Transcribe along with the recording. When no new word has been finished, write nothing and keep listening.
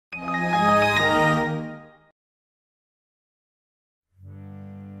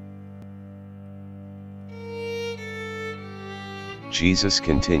Jesus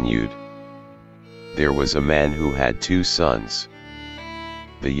continued, "There was a man who had 2 sons.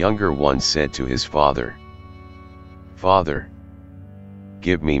 The younger one said to his father, 'Father,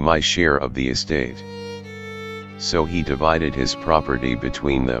 give me my share of the estate.' So he divided his property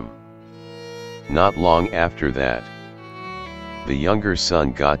between them. Not long after that, the younger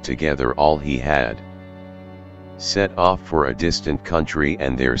son got together all he had, set off for a distant country,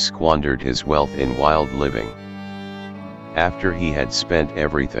 and there squandered his wealth in wild living. After he had spent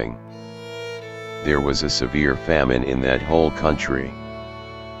everything, there was a severe famine in that whole country,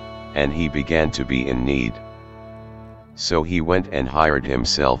 and he began to be in need. So he went and hired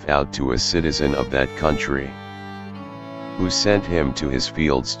himself out to a citizen of that country, who sent him to his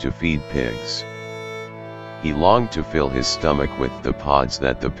fields to feed pigs. He longed to fill his stomach with the pods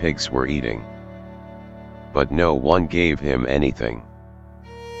that the pigs were eating, but no one gave him anything.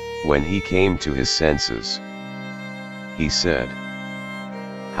 When he came to his senses, he said,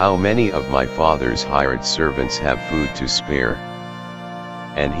 'How many of my father's hired servants have food to spare?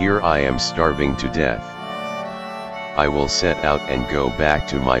 And here I am starving to death. I will set out and go back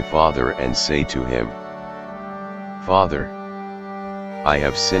to my father and say to him, Father, I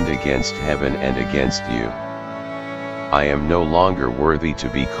have sinned against heaven and against you. I am no longer worthy to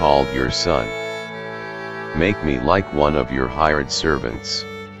be called your son. Make me like one of your hired servants.'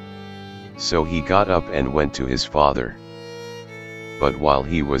 So he got up and went to his father. But while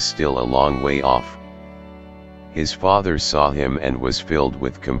he was still a long way off, his father saw him and was filled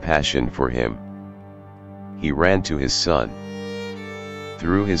with compassion for him. He ran to his son,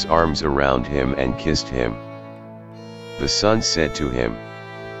 threw his arms around him and kissed him. The son said to him,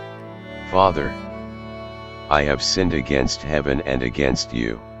 'Father, I have sinned against heaven and against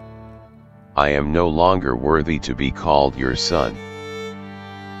you. I am no longer worthy to be called your son.'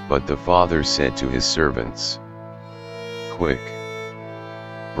 But the father said to his servants, 'Quick!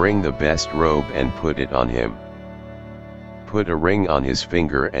 Bring the best robe and put it on him. Put a ring on his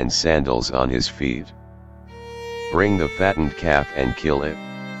finger and sandals on his feet. Bring the fattened calf and kill it.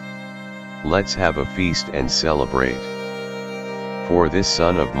 Let's have a feast and celebrate. For this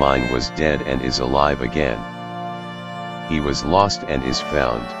son of mine was dead and is alive again. He was lost and is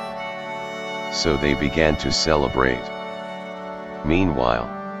found.' So they began to celebrate. Meanwhile,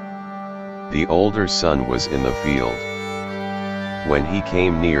 the older son was in the field. When he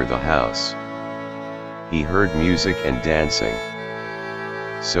came near the house, he heard music and dancing.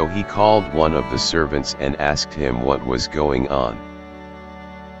 So he called one of the servants and asked him what was going on.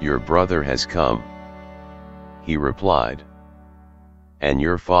 'Your brother has come,' he replied, 'and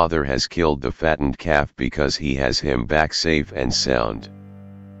your father has killed the fattened calf because he has him back safe and sound.'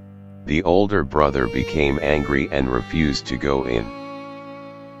 The older brother became angry and refused to go in.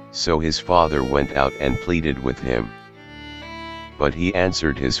 So his father went out and pleaded with him. But he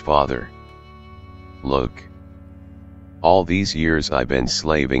answered his father, 'Look, all these years I've been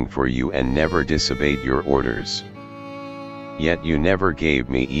slaving for you and never disobeyed your orders. Yet you never gave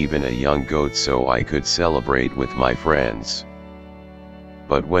me even a young goat so I could celebrate with my friends.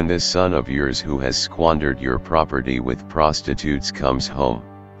 But when this son of yours who has squandered your property with prostitutes comes home,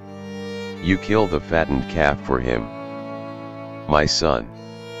 you kill the fattened calf for him.' My son,"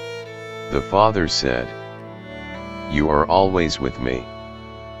 the father said, "you are always with me,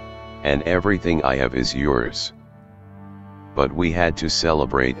 and everything I have is yours. But we had to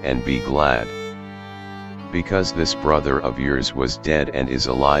celebrate and be glad, because this brother of yours was dead and is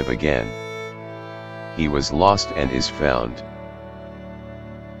alive again. He was lost and is found."